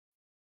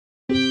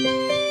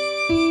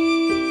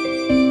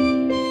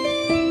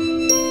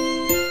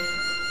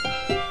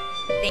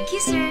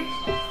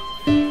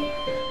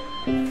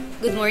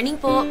morning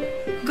po.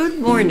 Good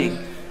morning.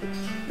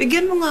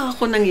 Bigyan mo nga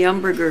ako ng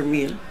hamburger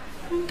meal.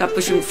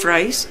 Tapos yung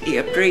fries,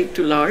 i-upgrade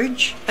to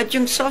large. At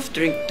yung soft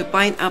drink to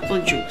pineapple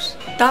juice.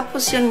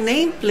 Tapos yung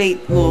nameplate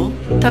mo,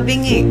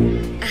 tabingi.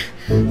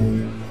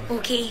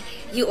 Okay,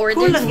 you ordered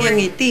Kulang for... yung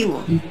ngiti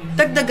mo.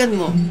 Dagdagan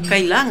mo.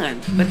 Kailangan,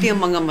 pati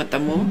ang mga mata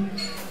mo,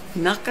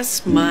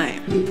 naka-smile.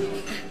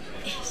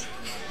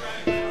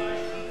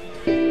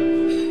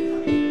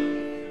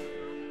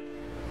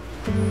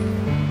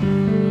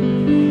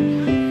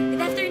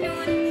 Good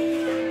afternoon.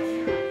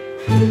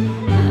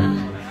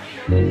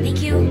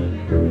 Thank you.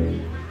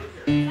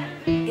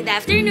 Good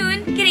afternoon.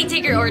 Can I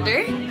take your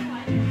order?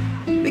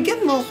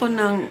 Bigyan mo ako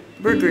ng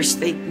burger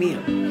steak meal.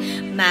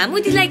 Ma'am,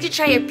 would you like to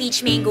try our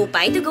peach mango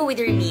pie to go with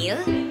your meal?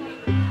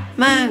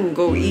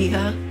 Mango,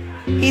 iha.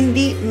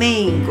 Hindi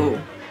mango.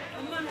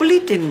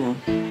 Ulitin mo.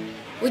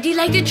 Would you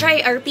like to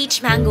try our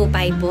peach mango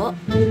pie po?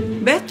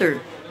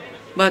 Better.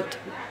 But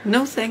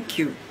no thank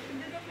you.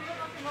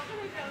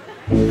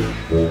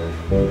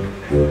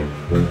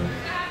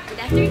 Good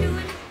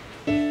afternoon.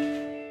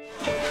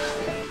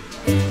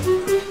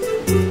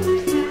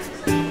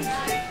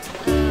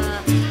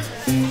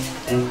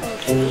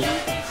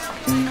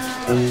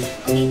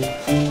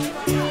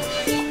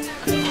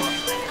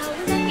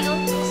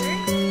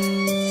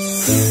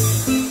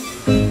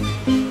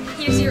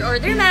 Here's your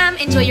order, ma'am.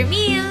 Enjoy your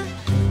meal.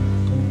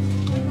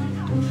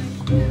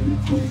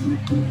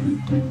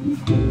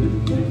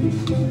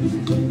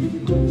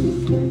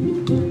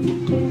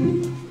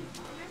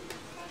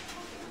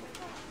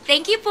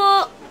 Thank you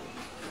po.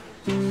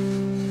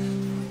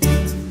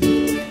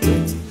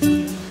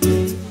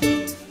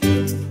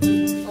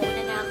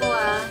 Mauna na ako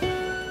ah.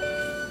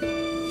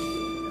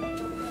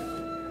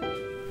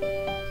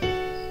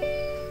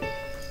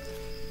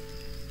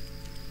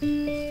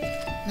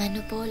 Mano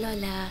po,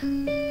 Lola?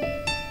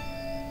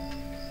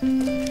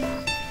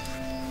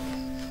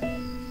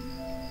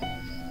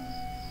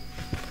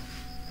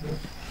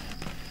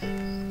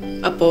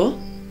 Apo,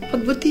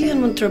 pagbutihan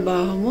mong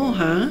trabaho mo,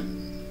 ha?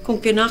 Kung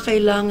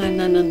kinakailangan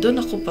na nandun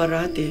ako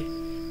parati.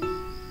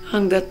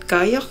 Hanggat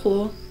kaya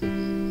ko,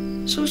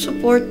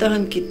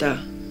 susuportahan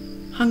kita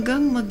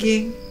hanggang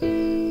maging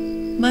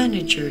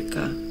manager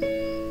ka.